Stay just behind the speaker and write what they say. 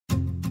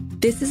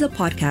This is a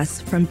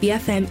podcast from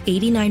BFM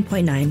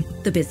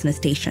 89.9, the business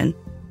station.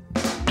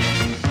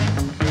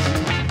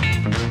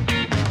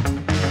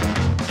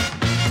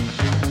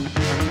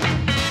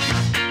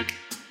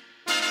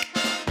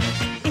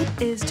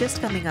 Is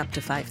just coming up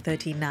to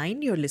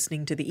 5:39. You're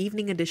listening to the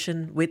evening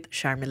edition with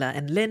Sharmila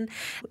and Lynn.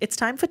 It's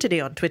time for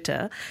Today on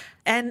Twitter.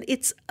 And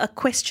it's a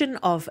question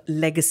of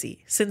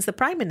legacy, since the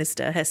Prime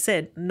Minister has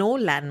said no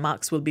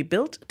landmarks will be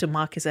built to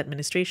mark his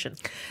administration.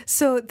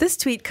 So this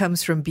tweet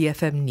comes from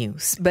BFM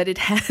News, but it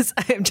has,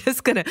 I'm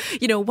just going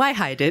to, why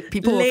hide it?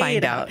 People will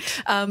find out.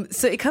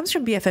 So it comes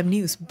from BFM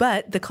News,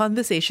 but the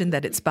conversation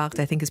that it sparked,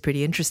 I think, is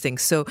pretty interesting.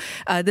 So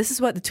this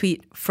is what the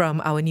tweet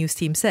from our news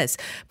team says.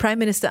 Prime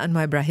Minister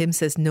Anwar Ibrahim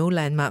says no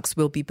landmarks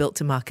will be built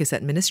to mark his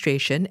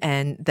administration.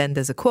 And then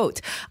there's a quote,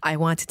 "I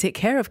want to take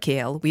care of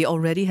KL. We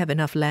already have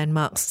enough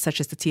landmarks such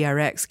as the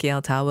TRX,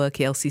 KL Tower,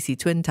 KLCC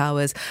Twin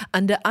Towers.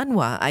 Under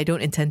Anwar, I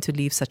don't intend to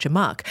leave such a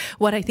mark.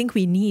 What I think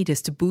we need is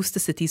to boost the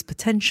city's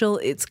potential,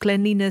 its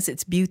cleanliness,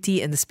 its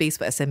beauty, and the space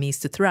for SMEs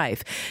to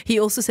thrive." He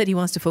also said he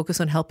wants to focus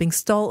on helping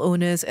stall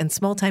owners and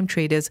small-time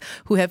traders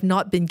who have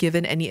not been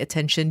given any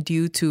attention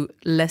due to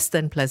less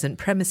than pleasant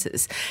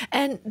premises.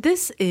 And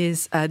this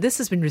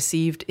has been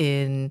received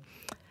in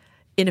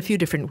a few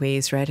different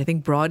ways, right? I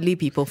think broadly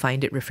people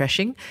find it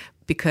refreshing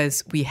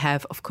because we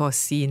have, of course,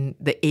 seen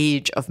the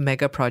age of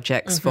mega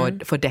projects for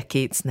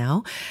decades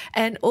now.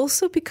 And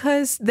also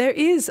because there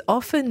is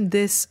often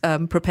this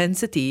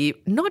propensity,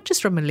 not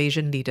just from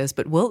Malaysian leaders,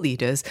 but world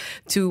leaders,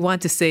 to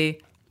want to say,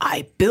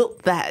 I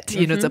built that.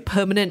 It's a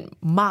permanent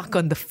mark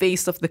on the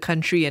face of the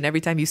country, and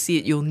every time you see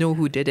it, you'll know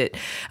who did it.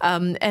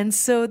 And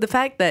so the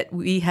fact that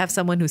we have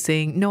someone who's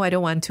saying, no, I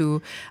don't want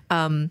to,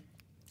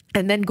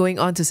 and then going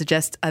on to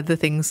suggest other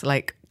things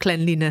like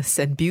cleanliness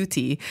and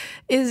beauty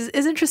is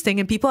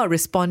interesting. And people are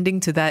responding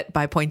to that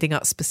by pointing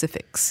out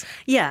specifics.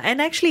 Yeah,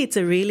 and actually it's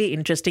a really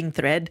interesting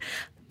thread.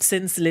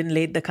 Since Lynn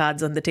laid the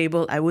cards on the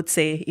table, I would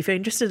say if you're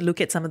interested to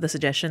look at some of the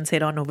suggestions,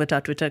 head on over to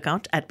our Twitter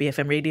account at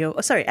BFM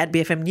at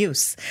BFM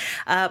News.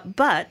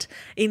 But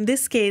in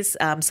this case,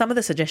 some of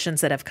the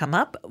suggestions that have come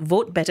up,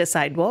 Vote Better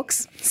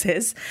Sidewalks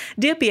says,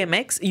 "Dear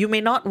PMX, you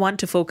may not want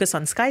to focus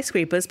on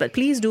skyscrapers, but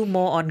please do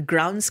more on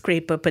ground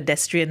scraper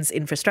pedestrians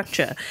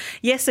infrastructure.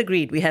 Yes,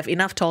 agreed, we have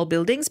enough tall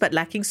buildings, but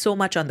lacking so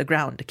much on the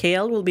ground.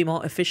 KL will be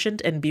more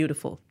efficient and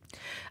beautiful."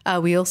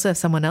 We also have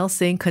someone else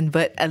saying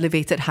convert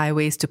elevated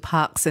highways to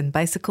parks and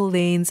bicycle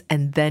lanes,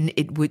 and then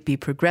it would be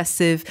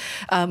progressive.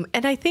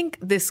 And I think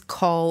this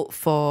call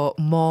for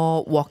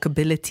more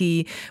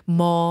walkability,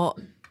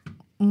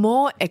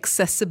 more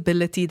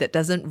accessibility that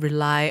doesn't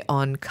rely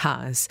on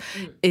cars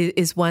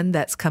is one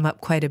that's come up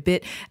quite a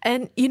bit.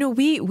 And,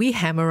 we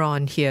hammer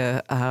on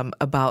here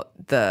about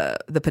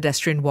the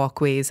pedestrian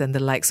walkways and the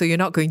like. So you're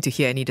not going to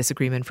hear any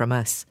disagreement from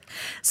us.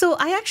 So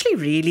I actually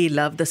really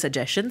love the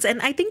suggestions,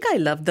 and I think I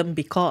love them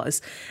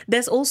because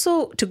there's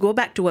also, to go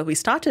back to what we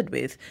started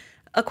with,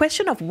 a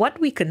question of what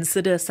we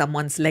consider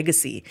someone's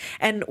legacy.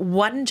 And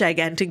one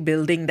gigantic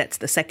building that's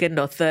the second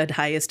or third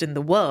highest in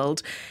the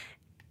world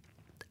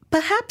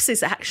perhaps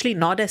is actually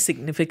not as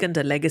significant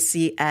a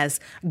legacy as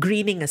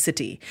greening a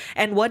city.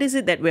 And what is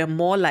it that we're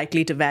more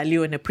likely to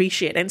value and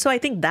appreciate? And so I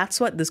think that's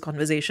what this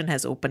conversation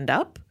has opened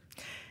up.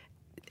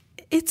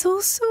 It's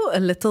also a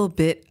little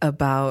bit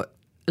about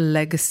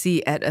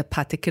legacy at a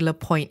particular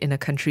point in a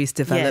country's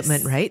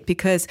development, Yes. right?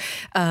 Because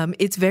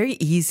it's very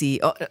easy.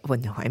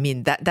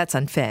 That's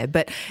unfair,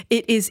 but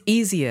it is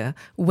easier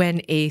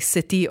when a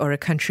city or a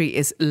country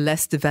is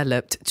less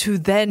developed to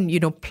then,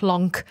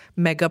 plonk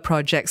mega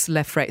projects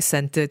left, right,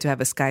 center, to have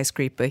a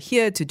skyscraper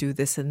here, to do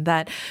this and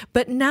that.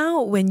 But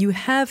now when you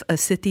have a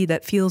city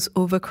that feels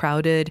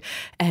overcrowded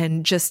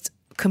and just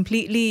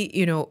completely,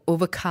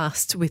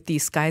 overcast with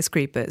these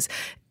skyscrapers,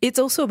 it's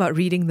also about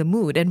reading the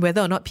mood and whether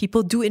or not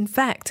people do in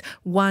fact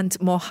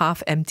want more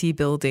half-empty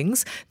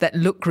buildings that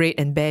look great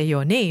and bear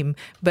your name,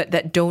 but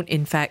that don't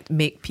in fact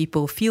make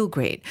people feel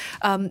great.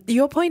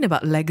 Your point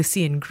about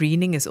legacy and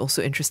greening is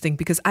also interesting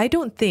because I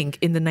don't think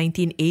in the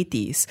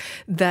 1980s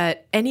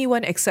that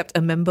anyone except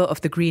a member of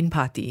the Green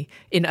Party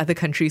in other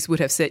countries would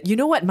have said, you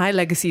know what my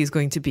legacy is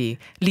going to be?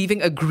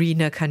 Leaving a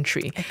greener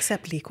country.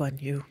 Except Lee Kuan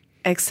Yew.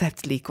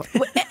 Except Lee Kuan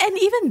Yew. And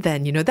even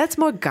then, that's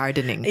more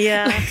gardening.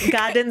 Yeah,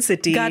 Garden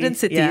City. Garden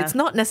City. Yeah. It's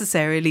not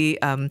necessarily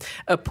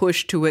a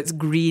push towards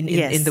green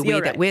in the way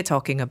that we're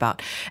talking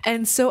about.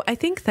 And so I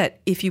think that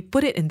if you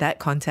put it in that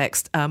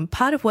context,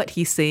 part of what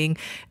he's saying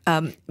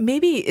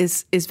maybe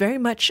is very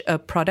much a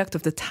product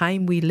of the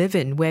time we live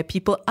in, where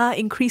people are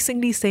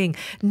increasingly saying,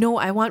 no,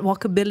 I want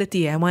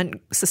walkability, I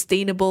want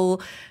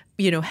sustainable,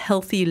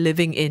 healthy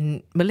living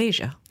in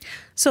Malaysia.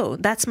 So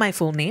that's my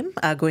full name.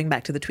 Going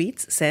back to the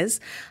tweets, says,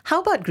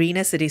 how about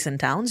greener cities and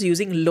towns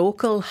using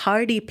local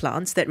hardy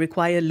plants that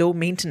require low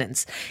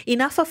maintenance?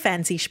 Enough of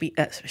fancy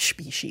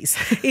species.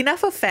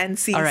 Enough of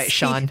fancy All right,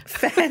 Sean.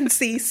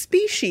 fancy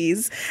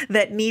species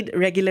that need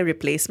regular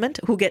replacement.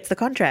 Who gets the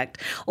contract?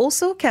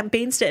 Also,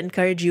 campaigns to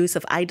encourage use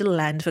of idle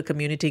land for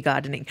community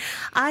gardening.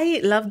 I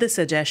love this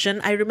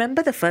suggestion. I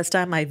remember the first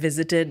time I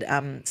visited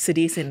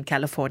cities in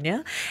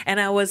California,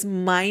 and I was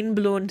mind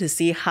blown to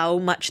see how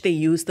much they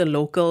use the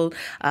local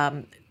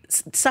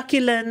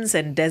succulents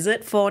and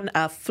desert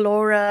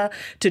flora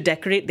to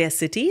decorate their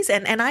cities.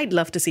 And I'd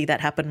love to see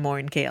that happen more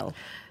in KL.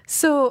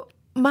 So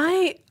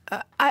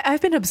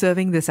I've been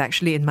observing this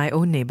actually in my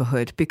own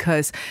neighborhood,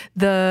 because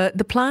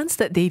the plants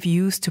that they've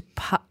used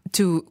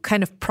to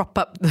kind of prop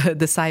up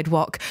the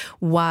sidewalk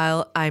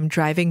while I'm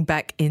driving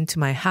back into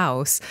my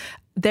house,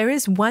 there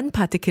is one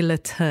particular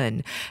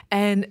turn.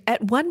 And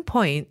at one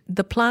point,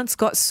 the plants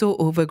got so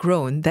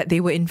overgrown that they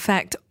were in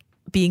fact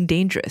being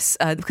dangerous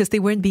because they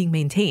weren't being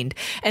maintained.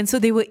 And so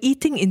they were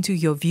eating into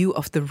your view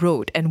of the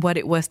road and what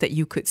it was that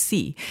you could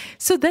see.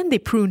 So then they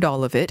pruned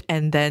all of it,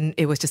 and then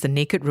it was just a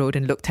naked road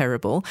and looked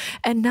terrible.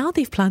 And now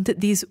they've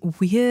planted these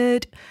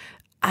weird,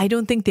 I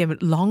don't think they're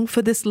long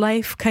for this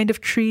life kind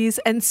of trees.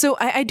 And so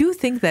I do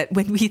think that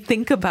when we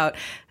think about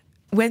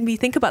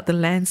the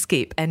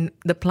landscape and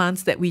the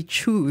plants that we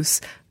choose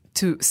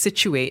to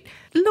situate,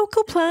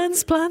 local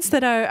plants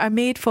that are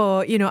made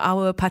for,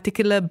 our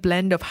particular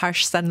blend of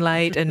harsh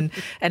sunlight and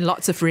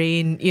lots of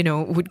rain,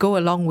 would go a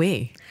long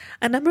way.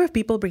 A number of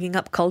people bringing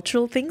up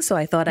cultural things, so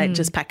I thought I'd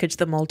just package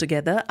them all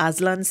together.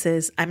 Aslan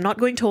says, I'm not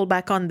going to hold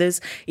back on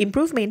this.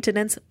 Improve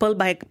maintenance,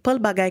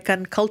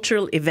 pelbagaikan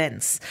cultural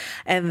events.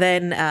 And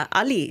then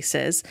Ali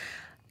says,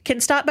 can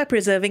start by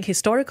preserving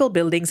historical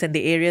buildings and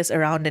the areas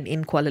around and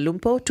in Kuala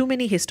Lumpur. Too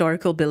many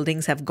historical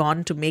buildings have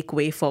gone to make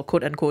way for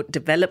quote-unquote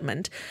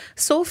development.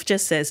 Soph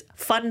just says,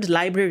 fund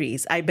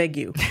libraries, I beg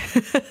you.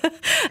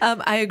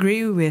 I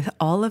agree with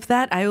all of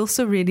that. I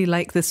also really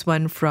like this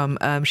one from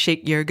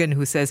Sheikh Jurgen,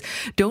 who says,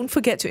 don't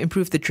forget to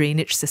improve the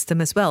drainage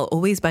system as well.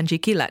 Always banjir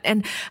kilat.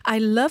 And I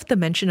love the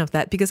mention of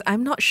that, because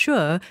I'm not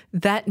sure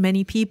that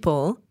many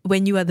people,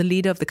 when you are the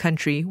leader of the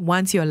country,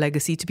 wants your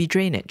legacy to be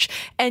drainage.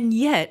 And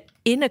yet,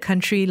 in a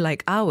country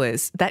like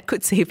ours, that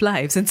could save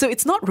lives. And so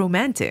it's not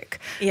romantic,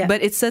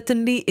 but it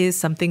certainly is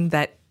something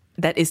that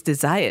is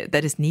desired,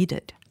 that is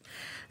needed.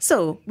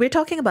 So we're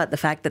talking about the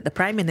fact that the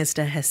Prime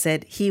Minister has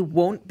said he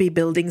won't be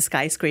building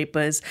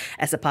skyscrapers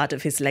as a part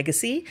of his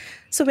legacy.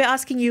 So we're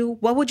asking you,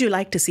 what would you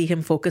like to see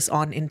him focus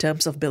on in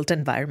terms of built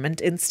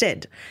environment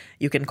instead?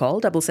 You can call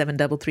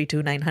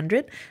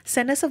 77332900,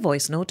 send us a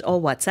voice note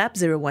or WhatsApp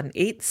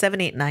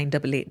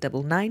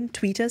 018-789-8899,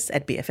 tweet us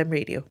at BFM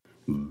Radio.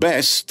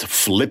 Best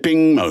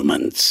flipping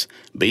moments.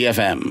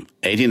 BFM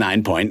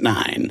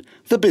 89.9,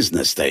 the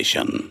business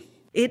station.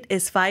 It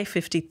is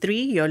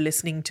 5:53. You're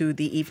listening to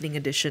the Evening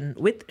Edition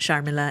with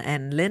Sharmila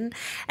and Lynn.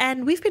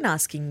 And we've been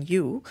asking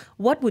you,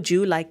 what would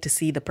you like to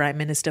see the Prime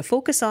Minister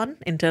focus on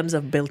in terms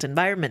of built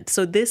environment?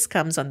 So this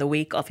comes on the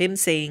wake of him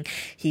saying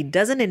he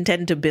doesn't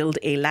intend to build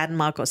a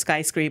landmark or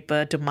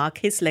skyscraper to mark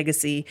his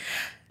legacy.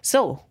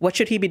 So what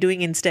should he be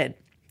doing instead?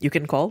 You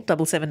can call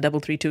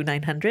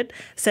 77332900,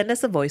 send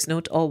us a voice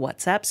note or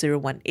WhatsApp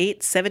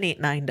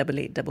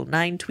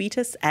 018-789-8899, tweet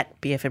us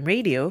at BFM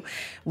Radio.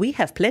 We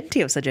have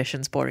plenty of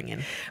suggestions pouring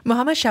in.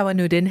 Muhammad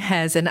Shawanuddin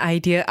has an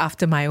idea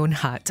after my own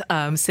heart,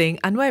 saying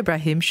Anwar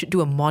Ibrahim should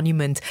do a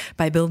monument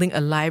by building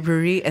a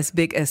library as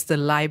big as the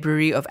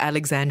Library of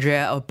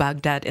Alexandria or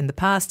Baghdad in the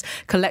past,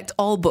 collect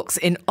all books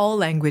in all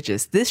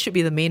languages. This should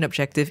be the main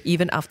objective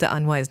even after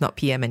Anwar is not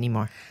PM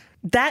anymore.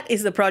 That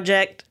is the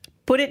project.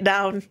 Put it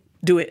down.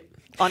 Do it.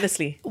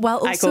 Honestly,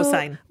 I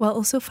co-sign. While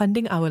also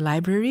funding our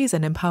libraries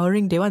and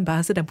empowering Dewan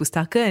Bahasa dan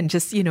Pustaka and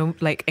just,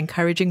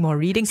 encouraging more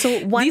reading.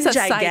 So one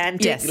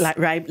gigantic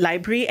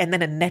library and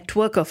then a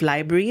network of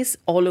libraries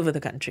all over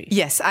the country.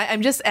 Yes,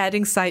 I'm just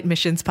adding side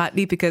missions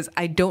partly because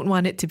I don't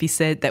want it to be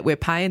said that we're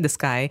pie in the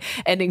sky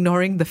and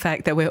ignoring the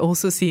fact that we're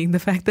also seeing the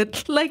fact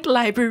that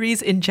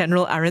libraries in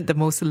general aren't the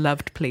most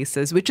loved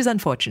places, which is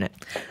unfortunate.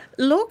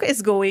 Lok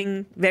is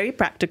going very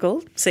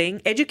practical,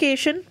 saying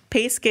education,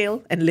 pay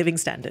scale, and living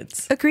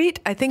standards.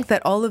 Agreed. I think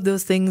that all of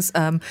those things,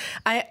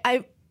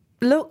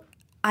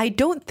 I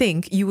don't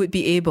think you would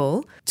be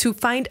able to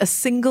find a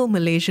single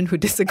Malaysian who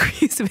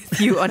disagrees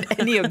with you on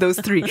any of those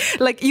three.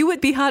 You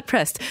would be hard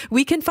pressed.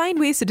 We can find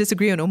ways to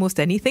disagree on almost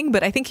anything,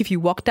 but I think if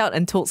you walked out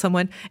and told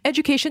someone,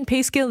 education,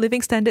 pay scale,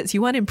 living standards,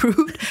 you want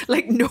improved,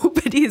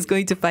 nobody is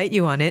going to fight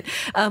you on it.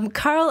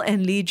 Carl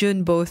and Lee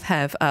Jun both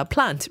have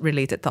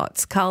plant-related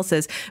thoughts. Carl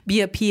says,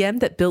 be a PM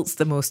that builds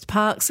the most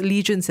parks.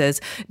 Lee Jun says,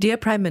 Dear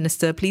Prime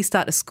Minister, please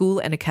start a school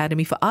and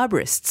academy for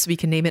arborists. We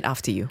can name it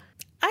after you.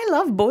 I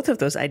love both of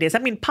those ideas. I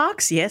mean,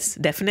 parks, yes,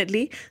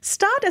 definitely.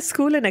 Start a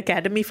school and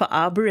academy for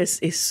arborists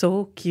is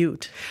so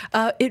cute.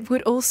 It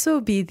would also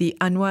be the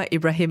Anwar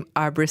Ibrahim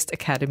Arborist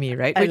Academy,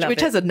 right?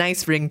 Which has a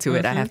nice ring to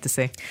it, I have to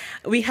say.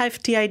 We have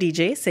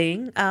TIDJ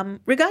saying,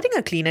 regarding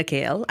a cleaner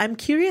KL, I'm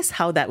curious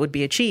how that would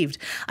be achieved.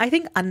 I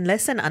think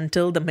unless and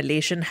until the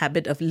Malaysian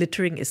habit of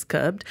littering is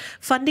curbed,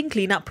 funding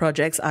cleanup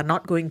projects are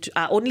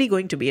only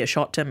going to be a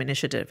short-term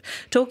initiative.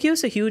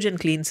 Tokyo's a huge and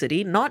clean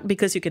city, not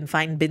because you can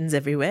find bins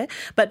everywhere,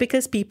 but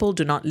because people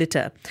do not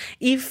litter.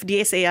 If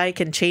DSAI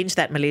can change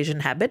that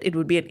Malaysian habit, it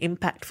would be an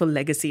impactful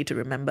legacy to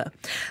remember.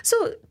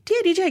 So,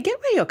 dear DJ, I get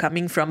where you're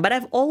coming from, but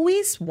I've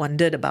always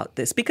wondered about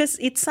this because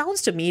it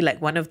sounds to me like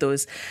one of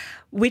those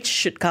which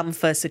should come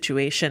first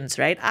situations,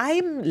 right?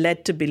 I'm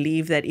led to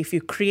believe that if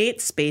you create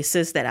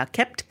spaces that are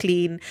kept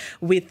clean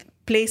with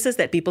places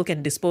that people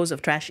can dispose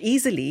of trash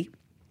easily,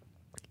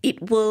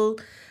 it will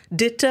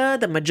deter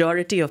the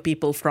majority of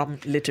people from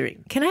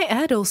littering. Can I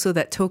add also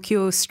that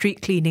Tokyo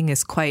street cleaning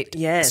is quite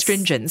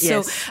stringent?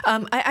 Yes.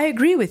 So I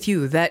agree with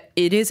you that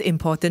it is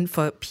important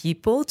for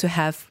people to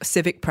have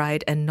civic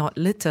pride and not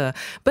litter.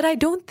 But I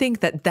don't think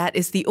that that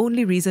is the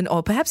only reason,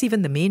 or perhaps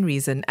even the main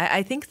reason.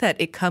 I think that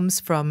it comes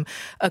from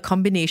a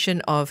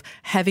combination of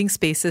having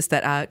spaces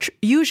that are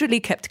usually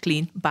kept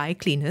clean by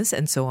cleaners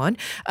and so on,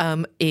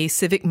 a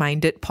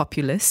civic-minded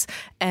populace,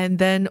 and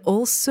then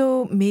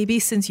also maybe,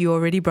 since you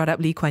already brought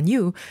up Lee Kuan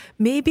Yew,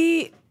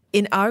 maybe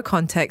in our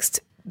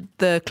context,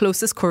 the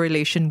closest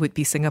correlation would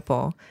be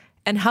Singapore.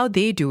 And how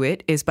they do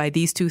it is by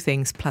these two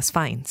things plus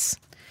fines.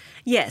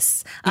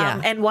 Yes.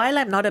 And while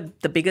I'm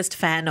not the biggest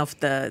fan of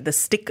the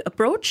stick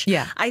approach,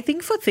 I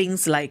think for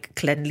things like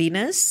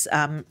cleanliness,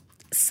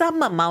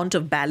 some amount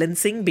of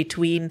balancing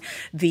between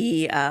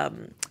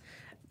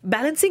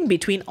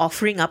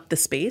offering up the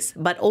space,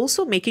 but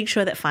also making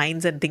sure that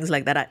fines and things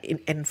like that are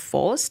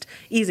enforced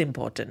is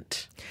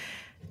important.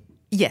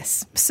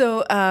 Yes.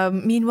 So,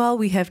 meanwhile,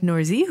 we have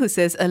Norzi who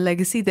says a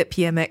legacy that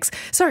PMX...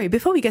 Sorry,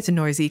 before we get to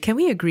Norzi, can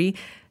we agree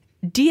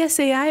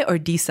DSAI or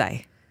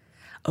DSAI?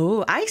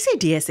 Oh, I say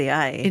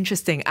DSAI.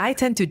 Interesting. I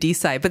tend to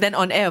DSAI. But then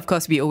on air, of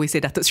course, we always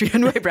say Datuk Sri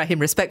Anwar Ibrahim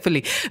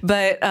respectfully.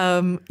 But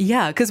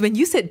because when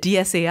you said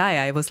DSAI,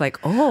 I was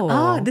like,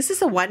 this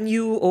is a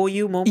 1U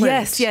OU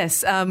moment.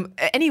 Yes.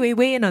 Anyway,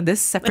 weigh in on this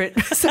separate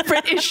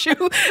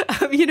issue.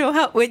 You know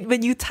how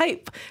when you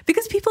type,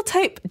 because people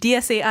type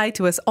DSAI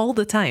to us all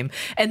the time,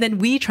 and then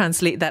we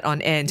translate that on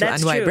air into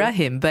Anwar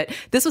Ibrahim. But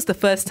this was the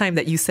first time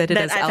that you said it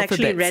as alphabets. I've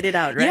actually read it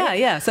out, right?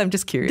 Yeah. So I'm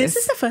just curious. This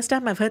is the first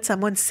time I've heard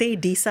someone say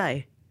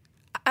DSAI.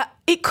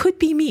 It could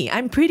be me.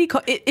 I'm pretty.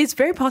 It's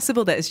very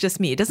possible that it's just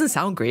me. It doesn't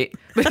sound great,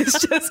 but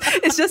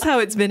it's just how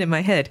it's been in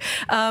my head.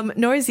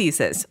 Norzi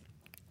says,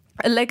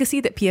 a legacy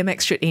that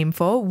PMX should aim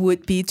for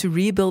would be to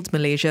rebuild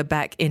Malaysia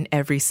back in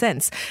every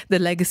sense. The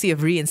legacy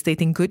of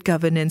reinstating good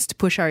governance to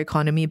push our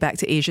economy back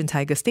to Asian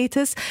tiger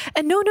status.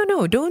 And no,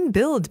 don't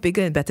build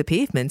bigger and better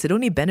pavements. It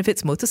only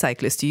benefits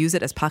motorcyclists to use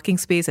it as parking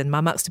space and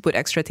mamaks to put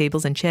extra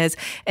tables and chairs.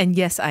 And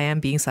yes, I am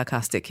being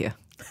sarcastic here.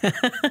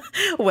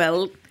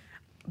 Well,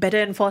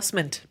 better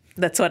enforcement.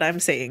 That's what I'm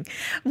saying.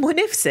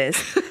 Munif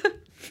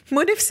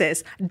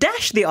says,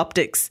 dash the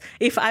optics.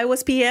 If I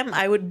was PM,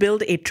 I would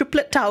build a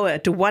triplet tower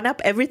to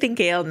one-up everything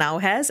KL now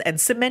has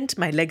and cement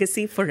my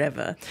legacy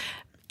forever.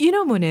 You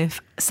know,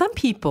 Munif, some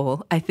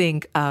people, I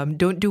think,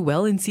 don't do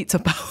well in seats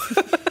of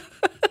power.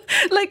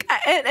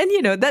 And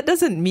you know, that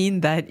doesn't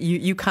mean that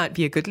you can't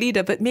be a good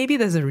leader, but maybe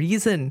there's a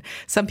reason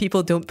some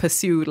people don't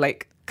pursue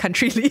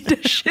country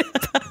leadership.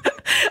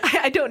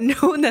 I don't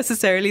know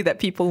necessarily that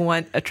people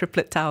want a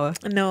triplet tower.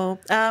 No.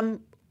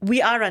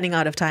 We are running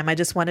out of time. I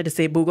just wanted to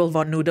say Bogle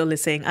Von Noodle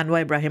is saying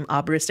Anwar Ibrahim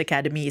Arborist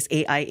Academy is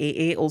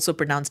AIAA, also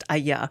pronounced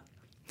Ayah.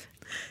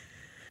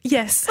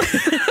 Yes.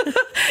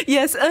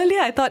 Yes, earlier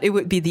I thought it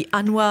would be the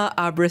Anwar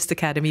Arborist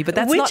Academy, but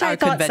that's not our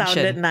convention. Which I thought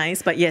sounded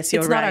nice, but yes,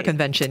 you're right. It's not our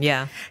convention,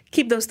 yeah.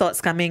 Keep those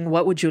thoughts coming.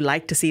 What would you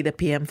like to see the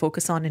PM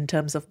focus on in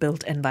terms of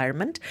built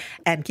environment?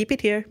 And keep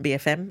it here,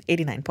 BFM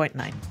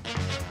 89.9.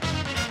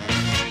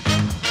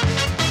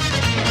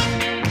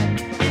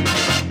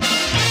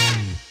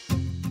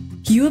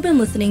 You have been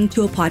listening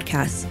to a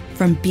podcast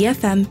from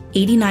BFM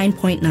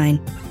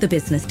 89.9, the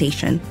business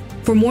station.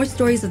 For more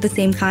stories of the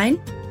same kind,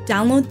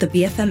 download the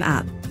BFM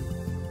app.